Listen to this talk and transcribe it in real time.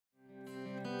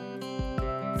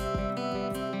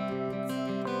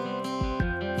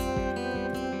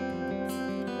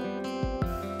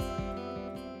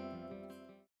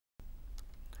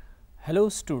Hello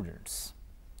students,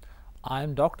 I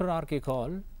am Dr. R.K.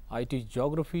 Kaul. I teach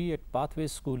geography at Pathway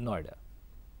School, Noida.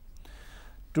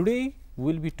 Today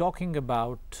we will be talking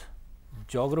about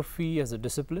geography as a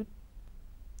discipline.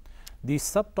 The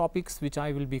subtopics which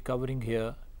I will be covering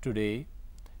here today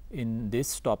in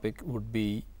this topic would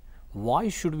be: why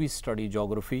should we study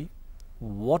geography,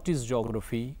 what is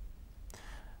geography,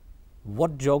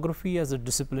 what geography as a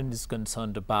discipline is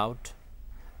concerned about,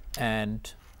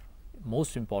 and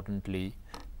most importantly,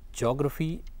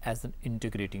 geography as an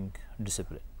integrating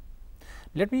discipline.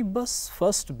 Let me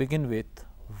first begin with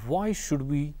why should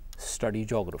we study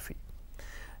geography.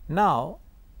 Now,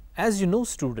 as you know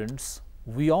students,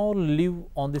 we all live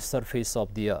on the surface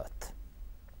of the earth.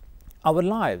 Our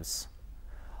lives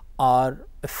are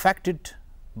affected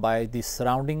by the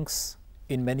surroundings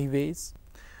in many ways.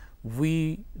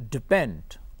 We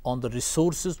depend on the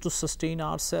resources to sustain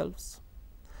ourselves.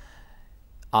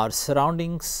 Our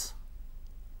surroundings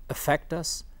affect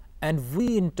us, and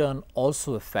we in turn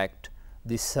also affect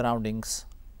the surroundings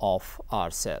of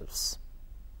ourselves.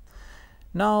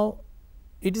 Now,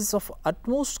 it is of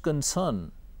utmost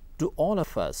concern to all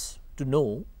of us to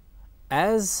know,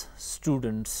 as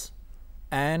students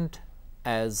and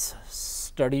as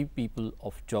study people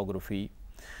of geography,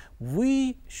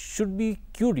 we should be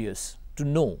curious to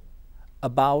know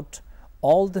about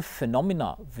all the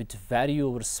phenomena which vary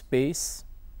over space,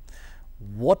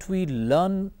 what we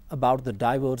learn about the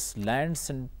diverse lands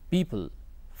and people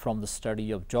from the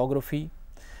study of geography,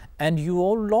 and you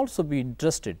will also be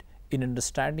interested in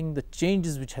understanding the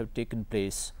changes which have taken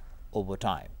place over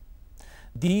time.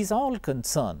 These all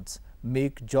concerns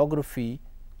make geography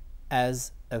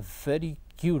as a very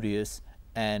curious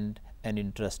and an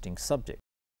interesting subject.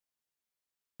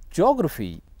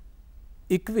 Geography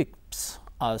equips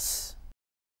us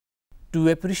to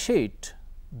appreciate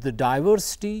the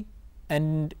diversity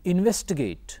and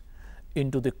investigate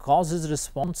into the causes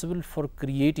responsible for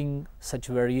creating such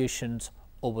variations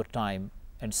over time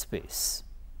and space.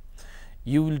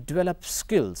 You will develop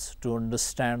skills to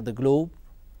understand the globe,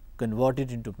 convert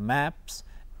it into maps,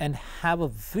 and have a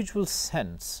visual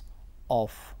sense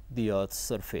of the Earth's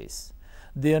surface.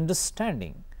 The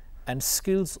understanding and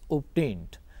skills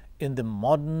obtained in the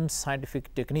modern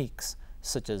scientific techniques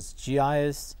such as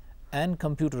GIS and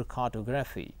computer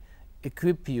cartography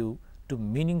equip you to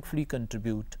meaningfully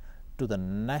contribute to the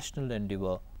national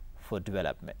endeavor for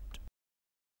development.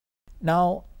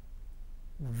 Now,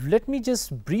 let me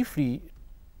just briefly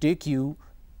take you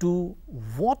to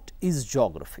what is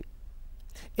geography.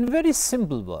 In very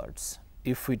simple words,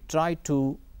 if we try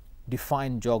to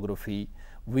define geography,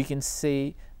 we can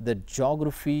say that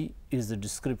geography is the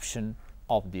description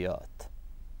of the earth.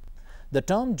 The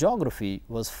term geography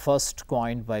was first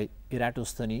coined by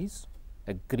Eratosthenes,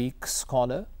 a Greek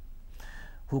scholar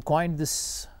who coined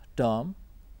this term,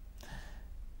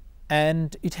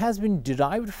 and it has been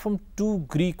derived from two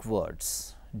Greek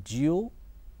words, geo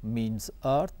means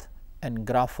earth and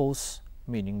graphos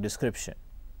meaning description.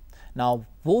 Now,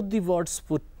 both the words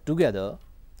put together,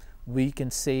 we can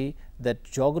say that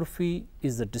geography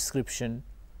is the description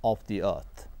of the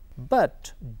earth.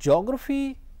 But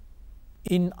geography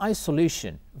in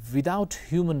isolation without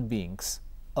human beings,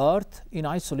 earth in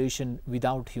isolation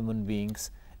without human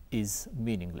beings is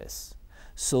meaningless.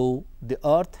 So, the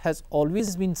earth has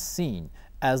always been seen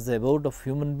as the abode of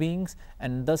human beings,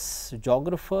 and thus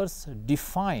geographers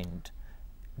defined,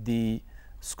 the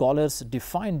scholars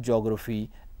defined geography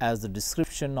as the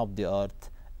description of the earth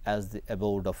as the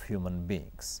abode of human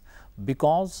beings,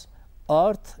 because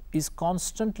earth is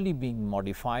constantly being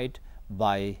modified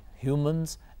by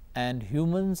humans, and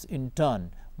humans in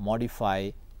turn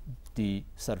modify the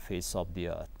surface of the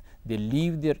earth. They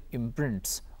leave their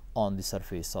imprints on the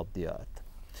surface of the earth.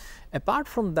 Apart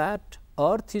from that,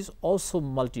 earth is also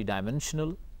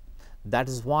multidimensional. That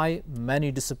is why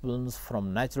many disciplines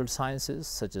from natural sciences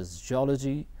such as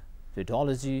geology,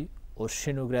 petrology,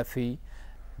 oceanography,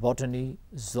 botany,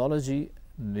 zoology,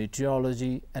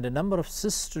 meteorology, and a number of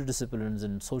sister disciplines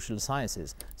in social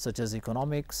sciences such as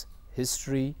economics,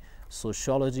 history,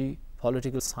 sociology,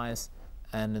 political science,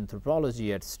 and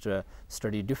anthropology, etc.,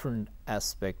 study different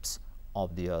aspects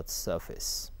of the earth's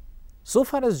surface. So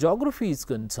far as geography is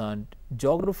concerned,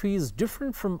 geography is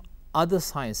different from other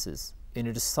sciences in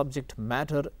its subject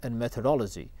matter and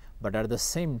methodology, but at the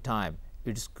same time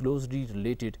it is closely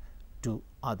related to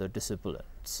other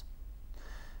disciplines.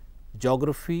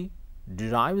 Geography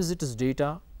derives its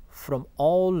data from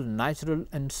all natural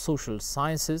and social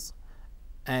sciences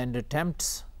and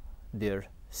attempts their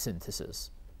synthesis.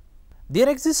 There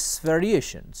exists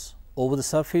variations over the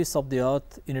surface of the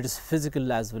earth in its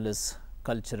physical as well as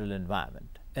cultural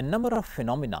environment. a number of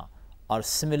phenomena are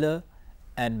similar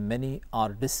and many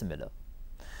are dissimilar.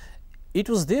 It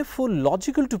was therefore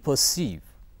logical to perceive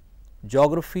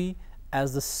geography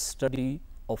as the study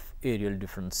of areal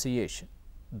differentiation.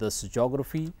 Thus,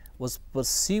 geography was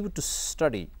perceived to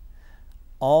study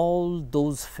all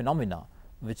those phenomena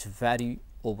which vary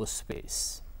over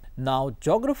space. Now,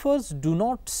 geographers do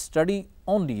not study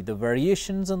only the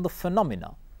variations in the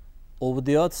phenomena over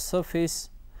the Earth's surface,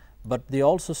 but they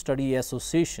also study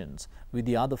associations with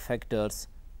the other factors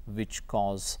which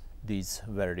cause these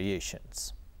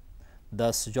variations.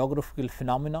 Thus, geographical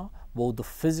phenomena, both the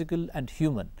physical and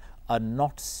human, are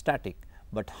not static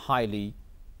but highly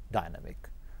dynamic.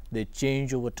 They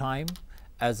change over time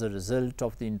as a result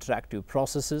of the interactive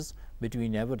processes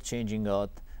between ever-changing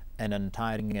Earth and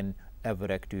untiring and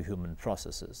ever-active human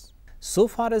processes. So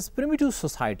far as primitive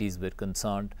societies were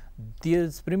concerned,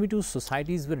 these primitive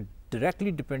societies were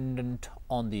directly dependent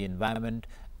on the environment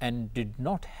and did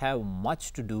not have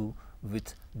much to do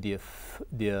with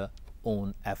their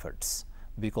own efforts,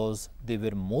 because they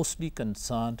were mostly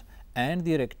concerned and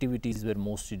their activities were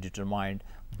mostly determined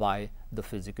by the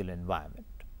physical environment.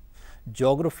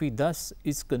 Geography thus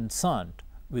is concerned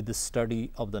with the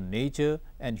study of the nature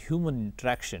and human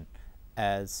interaction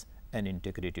as an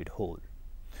integrated whole.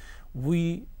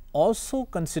 We also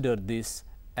consider this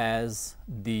as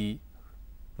the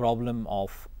problem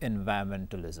of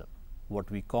environmentalism, what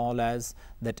we call as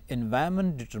that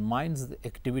environment determines the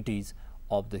activities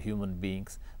of the human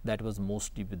beings. That was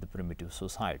mostly with the primitive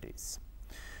societies.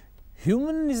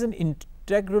 Human is an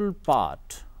integral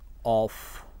part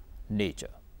of nature,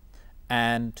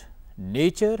 and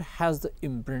nature has the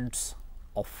imprints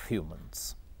of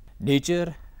humans.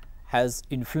 Nature has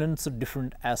influenced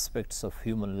different aspects of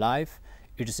human life.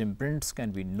 Its imprints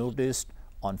can be noticed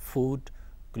on food,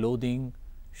 clothing,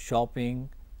 shopping,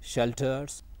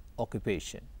 shelters,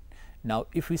 occupation. Now,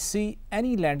 if we see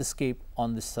any landscape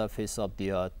on the surface of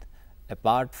the earth,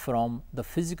 apart from the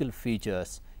physical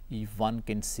features, if one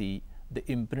can see the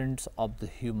imprints of the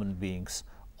human beings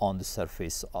on the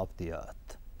surface of the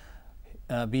earth,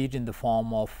 be it in the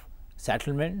form of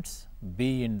settlements,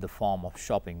 be in the form of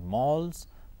shopping malls,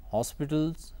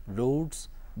 hospitals, roads,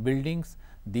 buildings.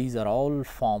 These are all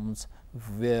forms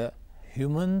where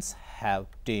humans have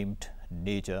tamed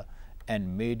nature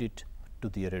and made it to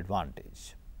their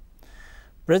advantage.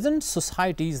 Present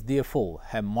societies therefore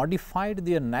have modified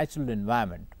their natural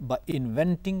environment by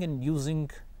inventing and using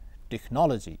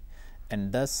technology,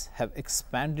 and thus have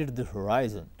expanded the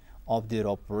horizon of their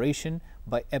operation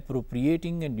by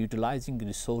appropriating and utilizing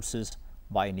resources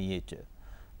by nature.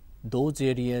 Those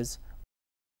areas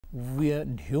where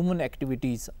human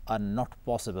activities are not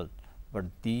possible, but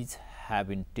these have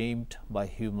been tamed by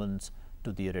humans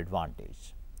to their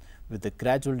advantage. With the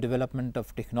gradual development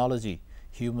of technology,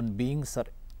 human beings are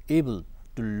able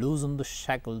to loosen the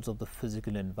shackles of the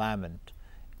physical environment.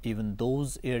 Even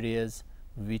those areas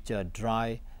which are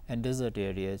dry and desert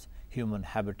areas, human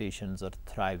habitations are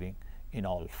thriving in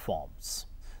all forms.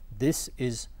 This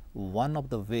is one of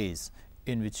the ways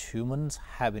in which humans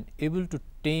have been able to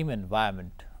tame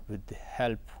environment with the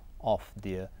help of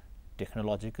their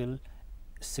technological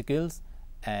skills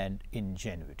and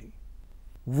ingenuity.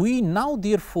 We now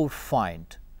therefore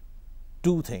find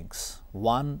two things.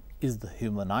 One is the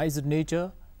humanized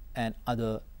nature and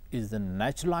other is the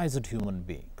naturalized human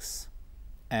beings,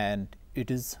 and it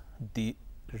is the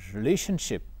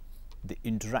relationship, the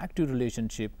interactive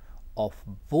relationship of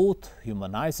both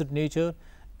humanized nature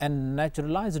and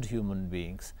naturalized human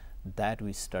beings that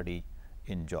we study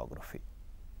in geography.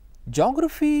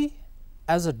 Geography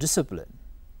as a discipline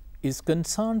is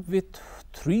concerned with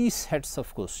three sets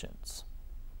of questions.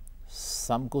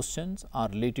 Some questions are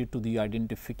related to the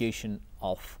identification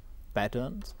of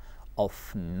patterns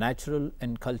of natural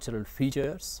and cultural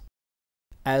features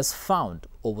as found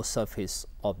over surface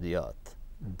of the earth.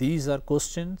 These are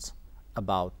questions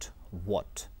about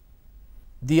what.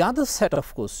 The other set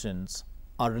of questions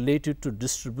are related to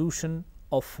distribution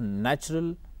of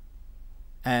natural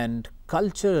and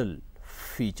cultural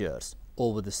features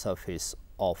over the surface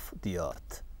of the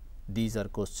earth. These are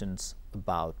questions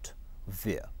about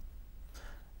where.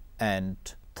 And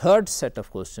third set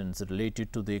of questions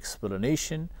related to the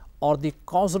explanation or the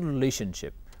causal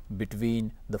relationship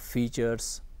between the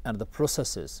features and the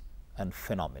processes and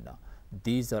phenomena.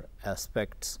 These are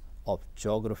aspects of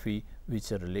geography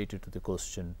which are related to the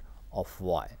question of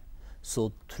why.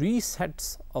 So, three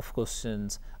sets of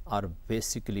questions are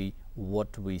basically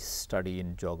what we study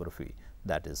in geography,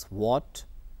 that is what,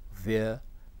 where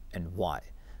and why.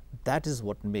 That is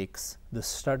what makes the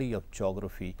study of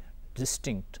geography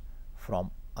distinct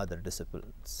from other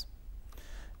disciplines.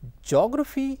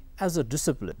 Geography as a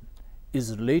discipline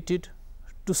is related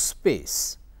to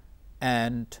space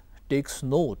and takes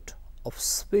note of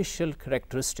spatial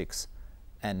characteristics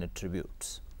and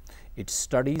attributes. It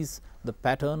studies the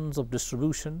patterns of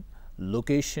distribution,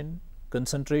 location,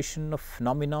 concentration of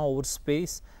phenomena over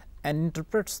space and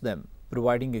interprets them,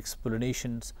 providing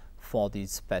explanations for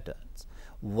these patterns.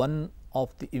 One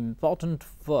of the important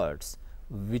words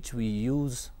which we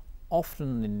use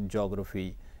often in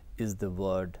geography is the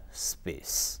word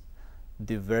space.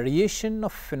 The variation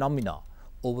of phenomena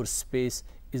over space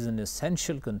is an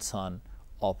essential concern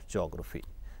of geography,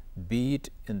 be it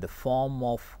in the form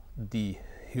of the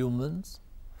humans,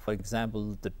 for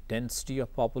example, the density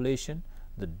of population,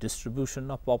 the distribution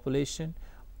of population,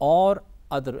 or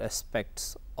other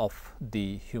aspects of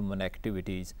the human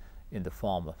activities in the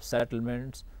form of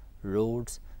settlements,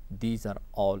 roads. These are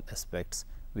all aspects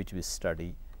which we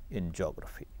study in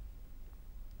geography.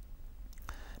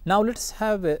 Now, let us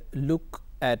have a look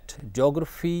at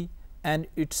geography and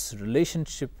its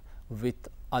relationship with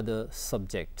other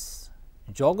subjects.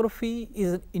 Geography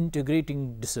is an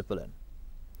integrating discipline.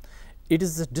 It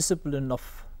is a discipline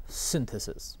of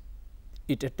synthesis.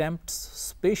 It attempts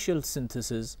spatial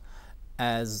synthesis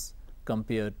as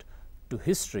compared to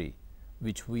history,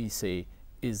 which we say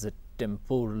is a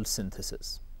temporal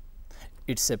synthesis.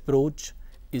 Its approach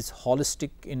is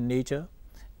holistic in nature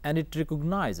and it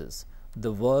recognizes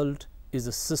the world is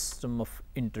a system of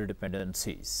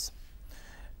interdependencies.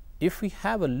 If we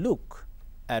have a look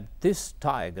at this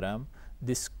diagram,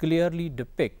 this clearly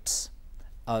depicts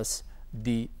us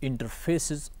the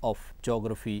interfaces of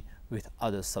geography with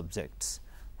other subjects,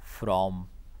 from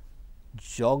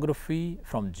geology,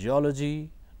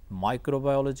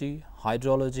 microbiology,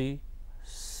 hydrology,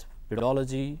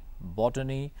 pedology,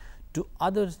 botany to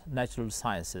other natural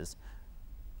sciences.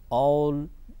 All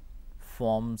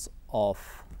forms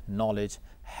of knowledge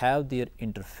have their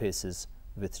interfaces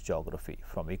with geography,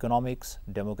 from economics,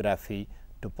 demography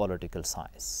to political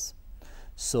science.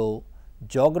 So,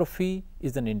 geography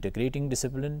is an integrating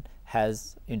discipline,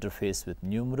 has interface with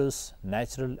numerous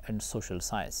natural and social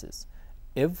sciences.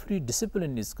 Every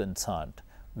discipline is concerned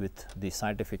with the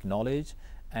scientific knowledge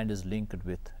and is linked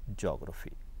with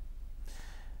geography.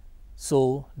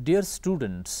 So, dear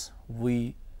students,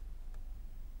 we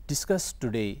discussed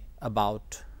today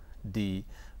about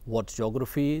what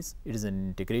geography is. It is an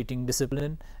integrating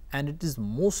discipline and it is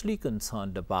mostly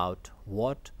concerned about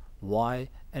what, why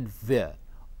and where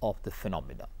of the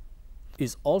phenomena. It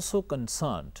is also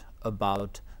concerned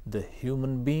about the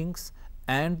human beings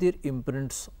and their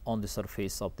imprints on the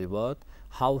surface of the earth,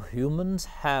 how humans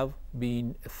have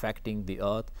been affecting the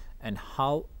earth and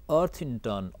how earth in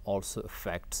turn also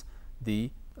affects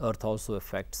the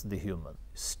human.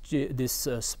 This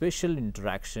spatial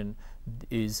interaction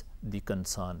is the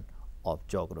concern of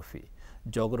geography.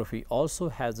 Geography also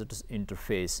has its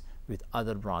interface with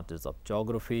other branches of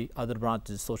geography, other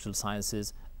branches, social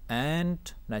sciences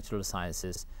and natural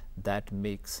sciences, that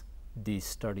makes the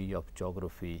study of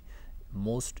geography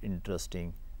most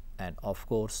interesting, and of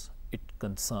course, it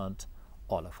concerns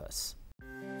all of us.